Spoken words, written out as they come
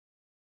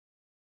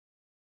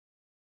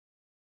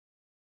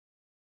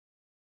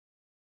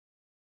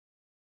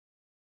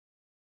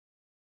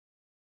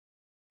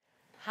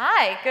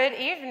Hi, good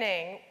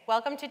evening.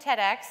 Welcome to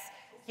TEDx.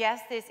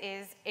 Yes, this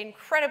is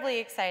incredibly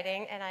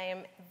exciting, and I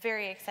am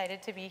very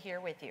excited to be here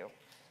with you.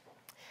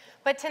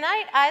 But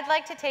tonight, I'd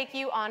like to take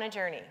you on a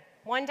journey,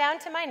 one down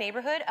to my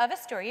neighborhood of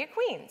Astoria,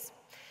 Queens.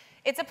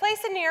 It's a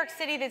place in New York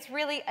City that's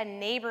really a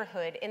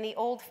neighborhood in the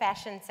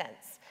old-fashioned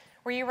sense,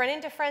 where you run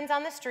into friends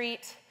on the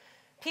street,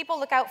 people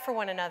look out for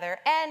one another,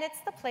 and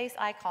it's the place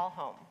I call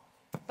home.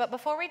 But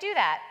before we do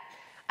that,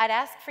 I'd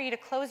ask for you to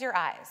close your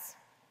eyes,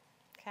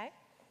 okay?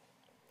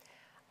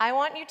 I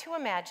want you to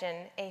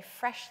imagine a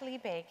freshly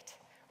baked,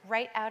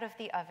 right out of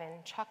the oven,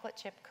 chocolate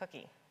chip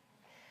cookie.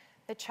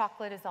 The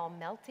chocolate is all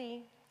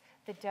melty,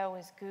 the dough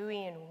is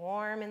gooey and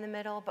warm in the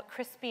middle, but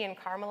crispy and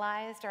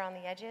caramelized around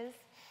the edges.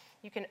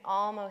 You can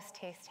almost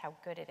taste how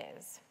good it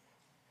is.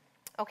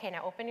 Okay,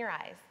 now open your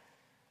eyes.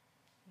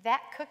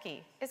 That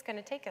cookie is going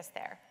to take us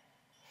there.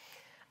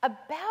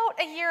 About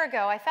a year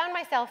ago, I found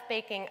myself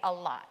baking a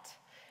lot.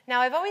 Now,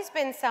 I've always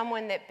been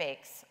someone that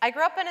bakes. I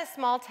grew up in a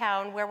small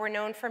town where we're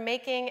known for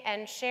making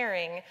and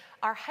sharing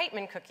our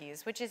Heitmann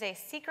cookies, which is a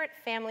secret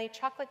family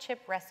chocolate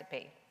chip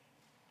recipe.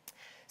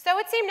 So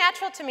it seemed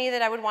natural to me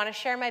that I would want to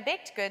share my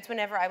baked goods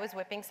whenever I was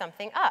whipping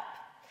something up.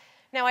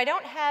 Now, I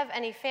don't have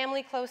any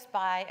family close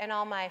by, and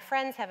all my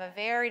friends have a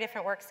very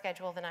different work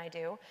schedule than I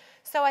do,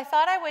 so I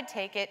thought I would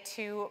take it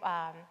to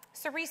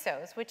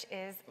Cereso's, which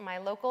is my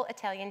local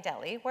Italian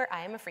deli, where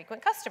I am a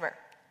frequent customer.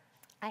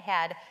 I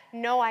had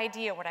no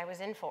idea what I was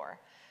in for.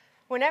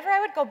 Whenever I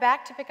would go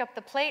back to pick up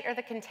the plate or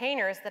the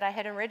containers that I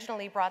had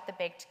originally brought the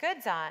baked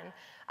goods on,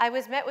 I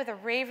was met with a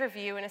rave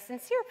review and a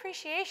sincere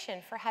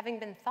appreciation for having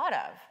been thought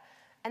of.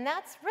 And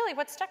that's really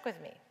what stuck with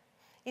me.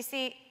 You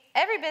see,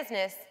 every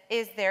business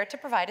is there to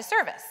provide a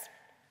service.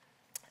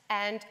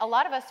 And a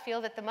lot of us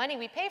feel that the money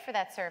we pay for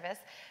that service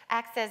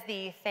acts as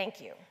the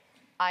thank you.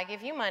 I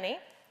give you money,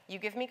 you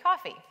give me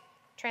coffee.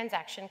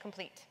 Transaction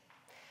complete.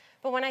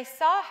 But when I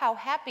saw how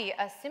happy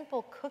a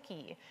simple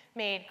cookie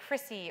made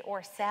Chrissy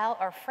or Sal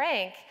or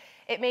Frank,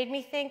 it made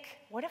me think,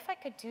 what if I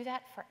could do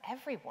that for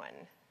everyone?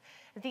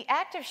 The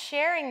act of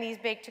sharing these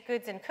baked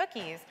goods and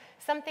cookies,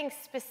 something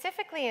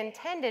specifically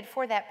intended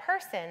for that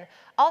person,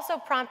 also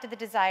prompted the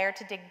desire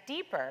to dig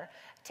deeper,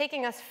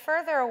 taking us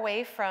further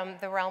away from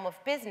the realm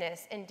of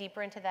business and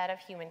deeper into that of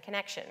human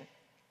connection.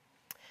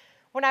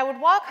 When I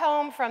would walk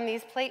home from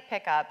these plate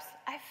pickups,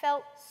 I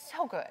felt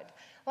so good,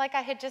 like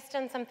I had just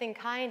done something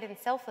kind and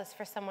selfless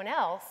for someone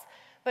else,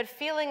 but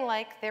feeling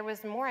like there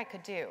was more I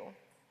could do.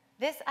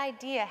 This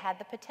idea had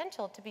the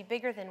potential to be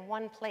bigger than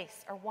one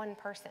place or one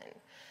person.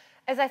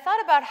 As I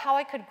thought about how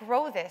I could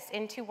grow this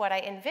into what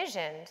I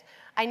envisioned,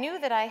 I knew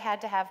that I had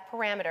to have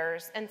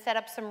parameters and set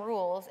up some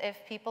rules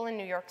if people in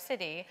New York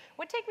City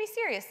would take me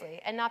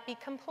seriously and not be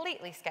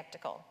completely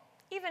skeptical,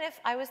 even if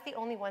I was the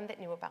only one that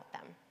knew about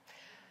them.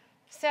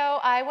 So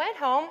I went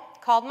home,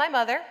 called my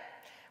mother,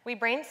 we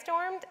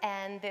brainstormed,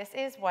 and this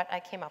is what I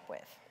came up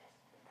with.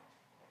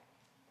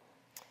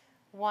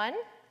 1,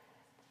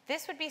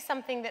 this would be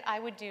something that I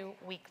would do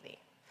weekly.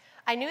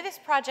 I knew this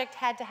project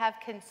had to have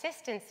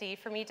consistency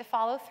for me to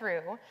follow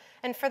through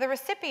and for the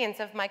recipients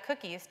of my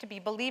cookies to be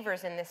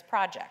believers in this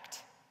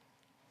project.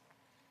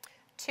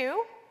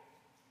 2,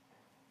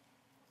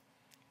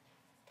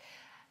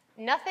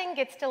 nothing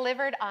gets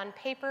delivered on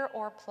paper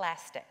or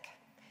plastic.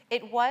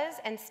 It was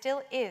and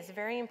still is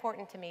very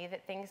important to me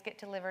that things get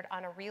delivered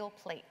on a real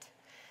plate.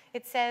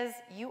 It says,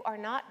 you are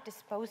not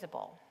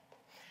disposable.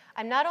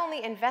 I'm not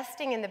only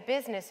investing in the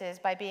businesses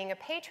by being a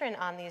patron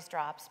on these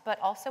drops, but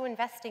also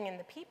investing in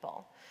the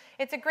people.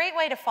 It's a great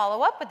way to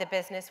follow up with the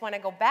business when I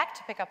go back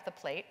to pick up the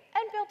plate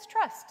and builds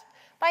trust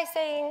by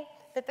saying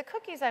that the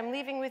cookies I'm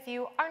leaving with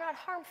you are not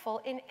harmful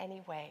in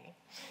any way.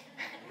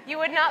 You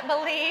would not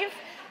believe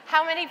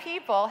how many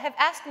people have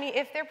asked me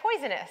if they're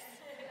poisonous.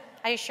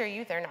 I assure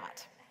you they're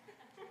not.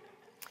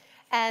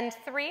 And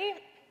 3,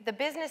 the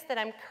business that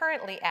I'm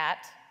currently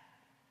at,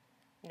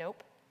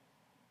 nope.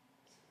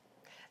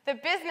 The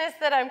business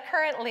that I'm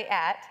currently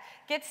at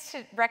gets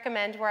to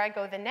recommend where I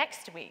go the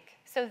next week.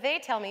 So they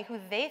tell me who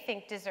they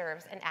think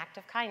deserves an act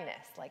of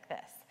kindness like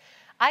this.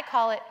 I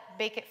call it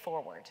Bake It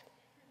Forward.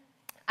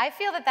 I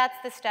feel that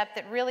that's the step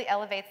that really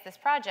elevates this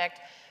project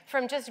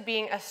from just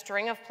being a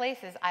string of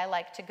places I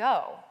like to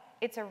go.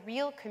 It's a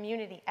real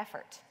community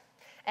effort.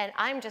 And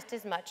I'm just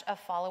as much a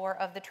follower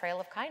of the trail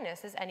of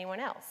kindness as anyone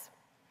else.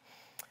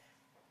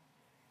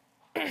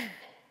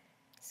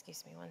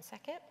 Excuse me 1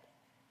 second.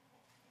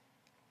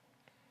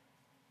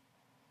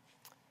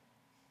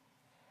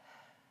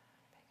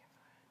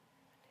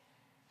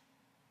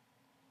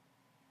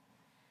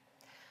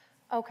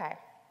 Okay,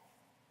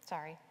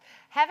 sorry.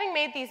 Having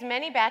made these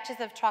many batches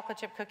of chocolate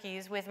chip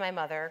cookies with my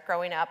mother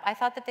growing up, I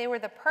thought that they were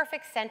the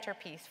perfect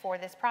centerpiece for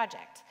this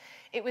project.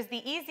 It was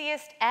the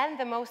easiest and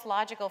the most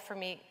logical for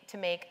me to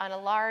make on a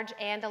large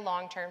and a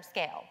long-term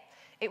scale.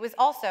 It was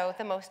also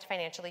the most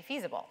financially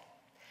feasible.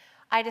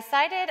 I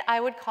decided I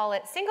would call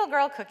it Single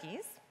Girl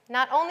Cookies,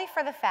 not only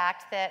for the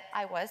fact that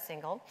I was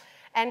single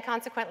and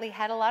consequently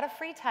had a lot of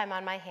free time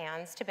on my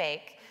hands to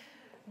bake,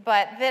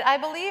 but that I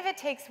believe it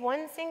takes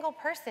one single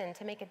person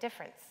to make a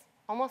difference.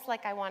 almost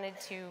like I wanted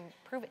to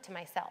prove it to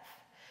myself.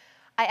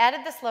 I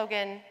added the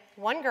slogan,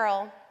 "One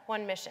girl,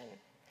 one mission,"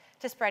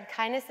 to spread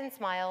kindness and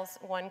smiles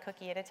one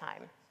cookie at a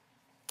time.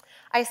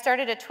 I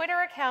started a Twitter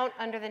account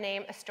under the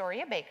name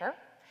Astoria Baker.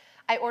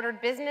 I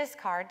ordered business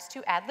cards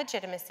to add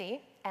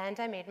legitimacy, and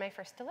I made my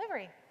first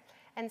delivery.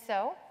 And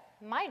so,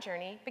 my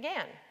journey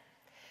began.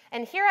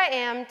 And here I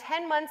am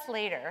 10 months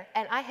later,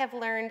 and I have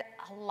learned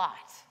a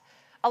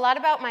lot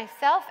about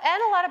myself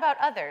and a lot about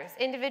others,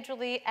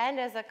 individually and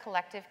as a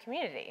collective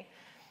community.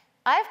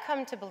 I've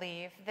come to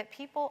believe that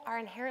people are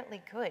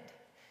inherently good.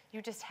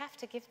 You just have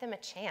to give them a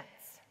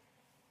chance.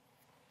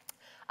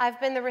 I've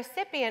been the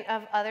recipient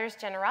of others'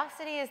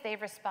 generosity as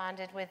they've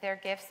responded with their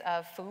gifts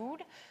of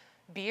food,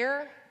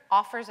 beer,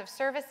 offers of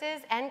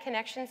services, and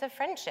connections of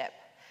friendship.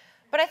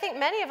 But I think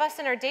many of us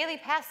in our daily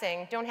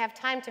passing don't have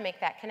time to make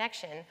that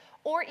connection,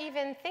 or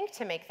even think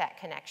to make that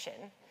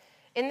connection.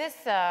 In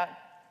this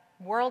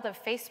world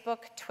of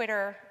Facebook,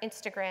 Twitter,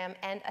 Instagram,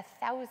 and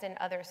 1,000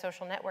 other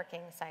social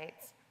networking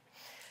sites,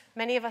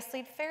 many of us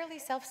lead fairly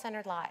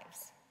self-centered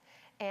lives.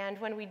 And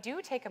when we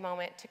do take a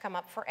moment to come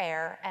up for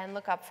air and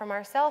look up from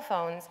our cell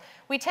phones,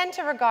 we tend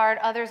to regard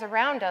others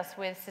around us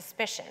with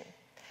suspicion.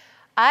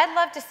 I'd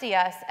love to see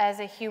us as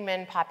a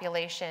human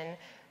population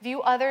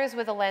view others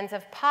with a lens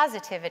of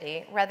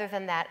positivity rather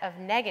than that of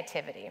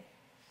negativity.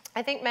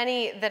 I think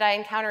many that I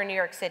encounter in New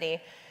York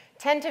City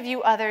tend to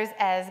view others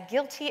as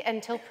guilty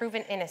until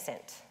proven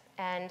innocent,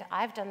 and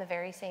I've done the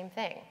very same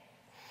thing.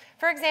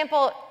 For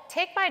example,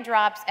 take my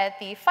drops at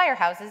the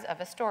firehouses of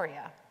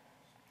Astoria.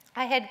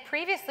 I had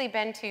previously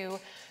been to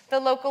the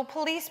local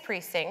police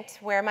precinct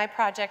where my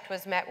project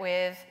was met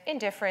with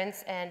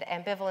indifference and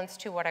ambivalence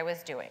to what I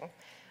was doing.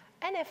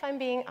 And if I'm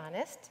being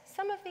honest,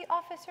 some of the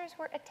officers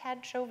were a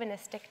tad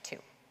chauvinistic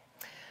too.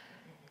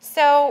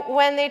 So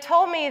when they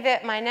told me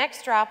that my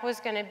next drop was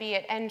going to be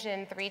at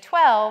Engine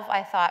 312,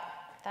 I thought,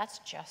 that's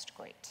just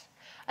great.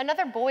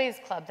 Another boys'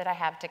 club that I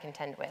have to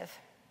contend with.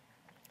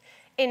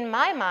 In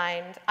my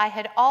mind, I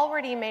had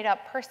already made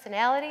up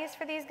personalities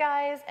for these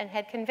guys and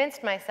had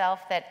convinced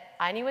myself that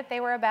I knew what they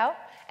were about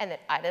and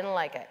that I didn't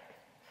like it.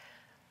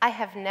 I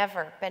have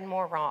never been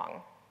more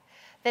wrong.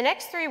 The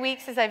next 3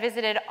 weeks as I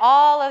visited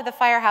all of the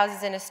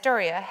firehouses in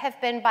Astoria have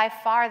been by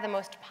far the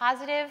most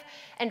positive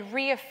and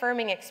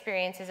reaffirming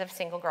experiences of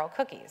single girl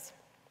cookies.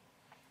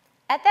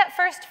 At that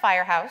first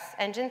firehouse,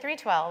 Engine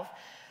 312,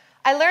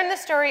 I learned the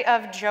story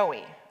of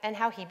Joey and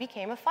how he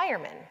became a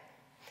fireman.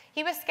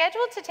 He was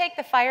scheduled to take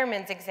the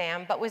fireman's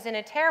exam, but was in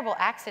a terrible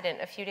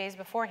accident a few days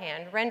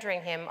beforehand,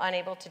 rendering him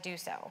unable to do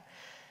so.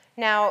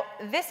 Now,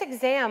 this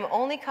exam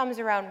only comes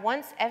around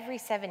once every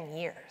 7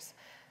 years.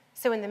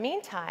 So in the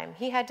meantime,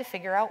 he had to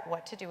figure out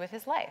what to do with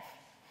his life.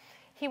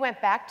 He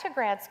went back to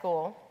grad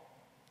school.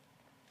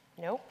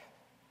 Nope,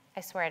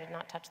 I swear I did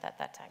not touch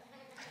that time.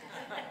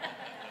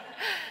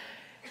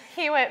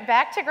 He went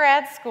back to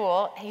grad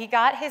school, he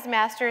got his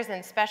master's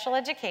in special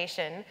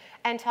education,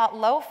 and taught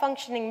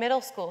low-functioning middle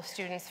school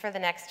students for the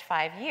next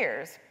 5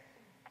 years.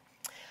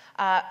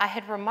 I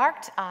had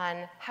remarked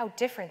on how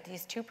different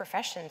these two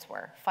professions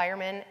were,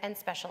 fireman and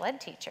special ed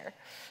teacher.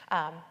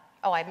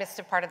 Oh, I missed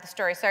a part of the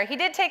story, sorry. He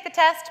did take the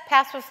test,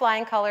 passed with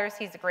flying colors,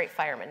 he's a great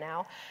fireman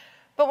now.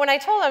 But when I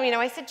told him,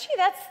 I said, gee,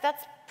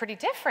 that's pretty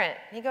different.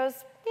 He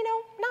goes,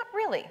 not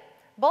really.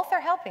 Both are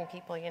helping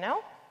people,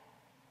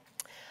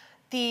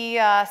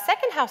 The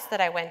second house that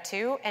I went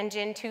to,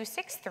 Engine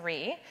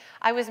 263,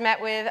 I was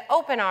met with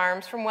open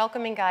arms from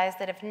welcoming guys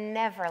that have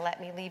never let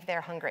me leave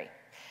there hungry.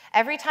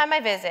 Every time I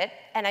visit,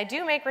 and I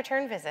do make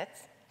return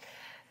visits,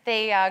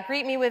 they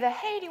greet me with a,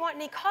 hey, do you want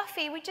any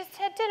coffee? We just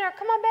had dinner,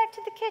 come on back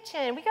to the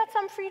kitchen. We got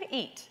something for you to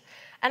eat.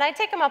 And I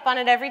take them up on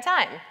it every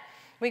time.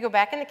 We go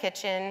back in the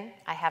kitchen,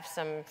 I have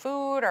some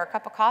food or a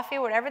cup of coffee,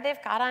 whatever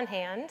they've got on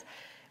hand.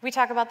 We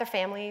talk about their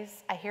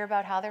families, I hear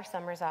about how their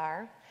summers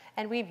are,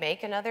 and we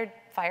make another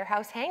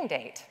firehouse hang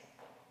date.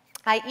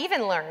 I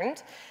even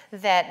learned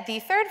that the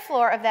third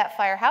floor of that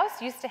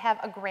firehouse used to have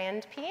a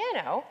grand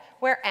piano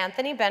where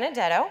Anthony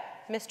Benedetto,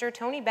 Mr.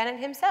 Tony Bennett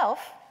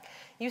himself,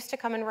 used to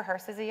come and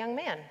rehearse as a young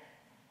man.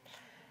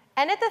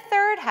 And at the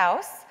third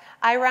house,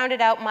 I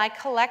rounded out my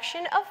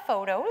collection of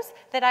photos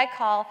that I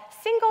call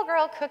Single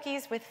Girl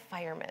Cookies with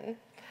Firemen.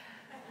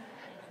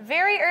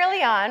 Very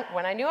early on,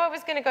 when I knew I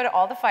was going to go to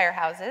all the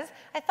firehouses,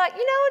 I thought,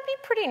 it'd be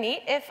pretty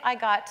neat if I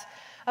got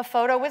a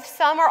photo with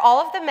some or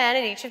all of the men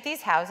at each of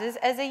these houses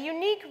as a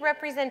unique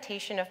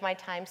representation of my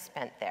time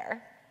spent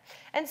there.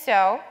 And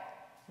so,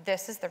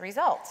 this is the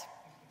result.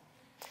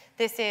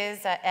 This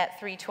is at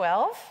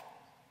 312.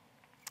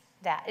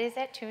 That is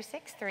at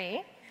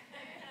 263.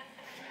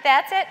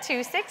 That's at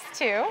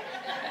 262.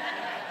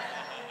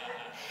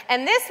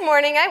 And this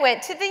morning I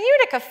went to the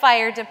Utica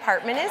Fire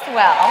Department as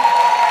well.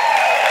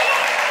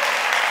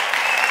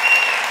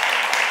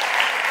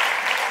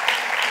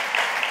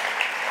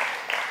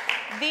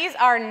 These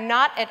are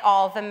not at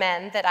all the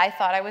men that I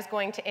thought I was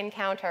going to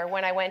encounter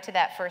when I went to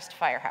that first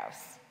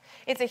firehouse.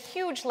 It's a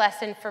huge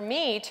lesson for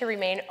me to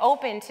remain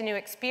open to new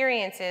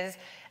experiences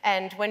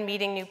and when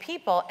meeting new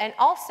people, and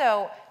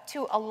also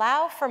to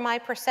allow for my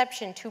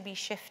perception to be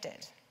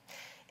shifted.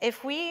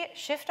 If we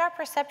shift our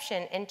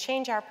perception and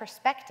change our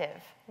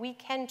perspective, we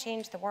can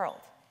change the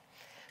world.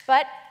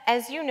 But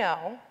as you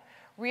know,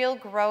 real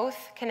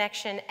growth,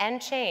 connection,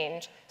 and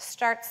change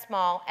start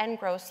small and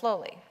grow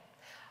slowly.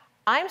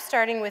 I'm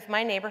starting with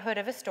my neighborhood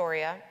of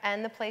Astoria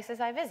and the places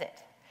I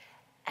visit.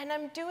 And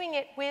I'm doing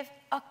it with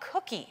a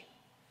cookie.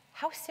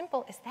 How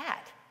simple is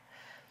that?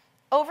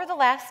 Over the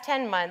last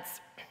 10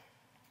 months,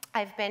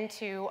 I've been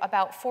to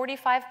about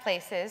 45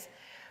 places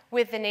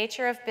with the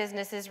nature of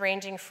businesses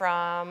ranging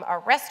from a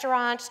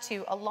restaurant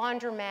to a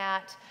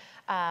laundromat,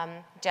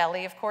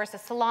 deli, of course, a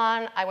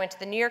salon. I went to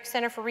the New York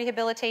Center for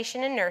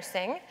Rehabilitation and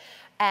Nursing,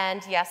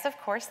 and yes, of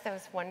course,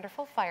 those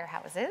wonderful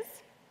firehouses.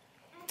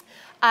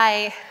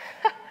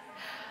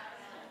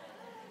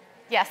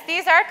 Yes,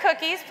 these are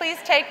cookies. Please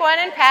take one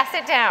and pass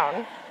it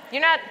down. You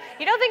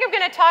don't think I'm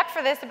going to talk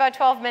for this about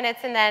 12 minutes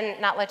and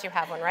then not let you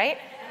have one, right?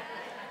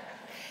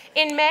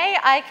 In May,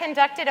 I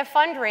conducted a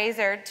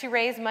fundraiser to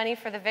raise money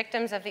for the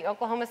victims of the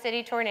Oklahoma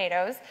City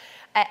tornadoes,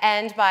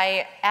 and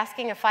by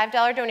asking a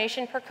 $5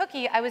 donation per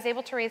cookie, I was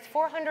able to raise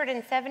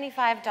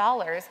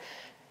 $475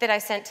 that I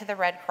sent to the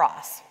Red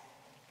Cross.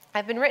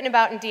 I've been written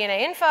about in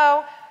DNA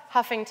Info,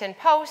 Huffington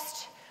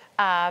Post,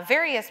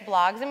 various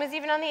blogs, and was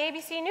even on the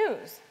ABC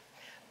News.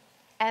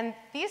 And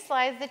these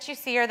slides that you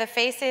see are the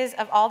faces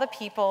of all the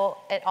people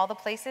at all the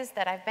places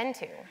that I've been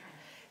to.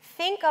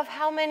 Think of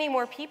how many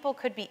more people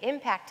could be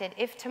impacted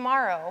if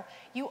tomorrow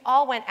you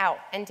all went out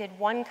and did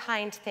one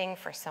kind thing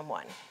for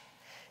someone.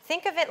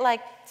 Think of it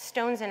like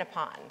stones in a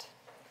pond.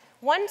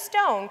 One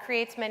stone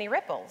creates many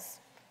ripples,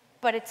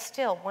 but it's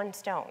still one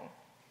stone.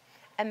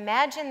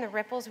 Imagine the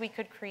ripples we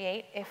could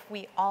create if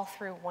we all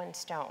threw one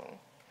stone.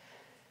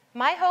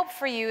 My hope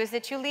for you is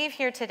that you leave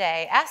here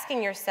today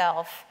asking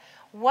yourself,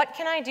 what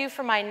can I do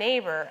for my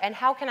neighbor and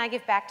how can I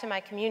give back to my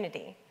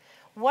community?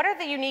 What are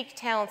the unique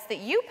talents that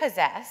you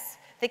possess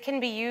that can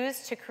be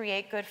used to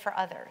create good for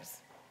others?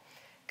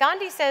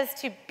 Gandhi says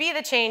to be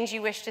the change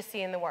you wish to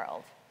see in the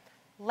world.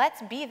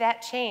 Let's be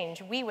that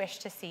change we wish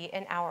to see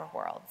in our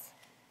worlds.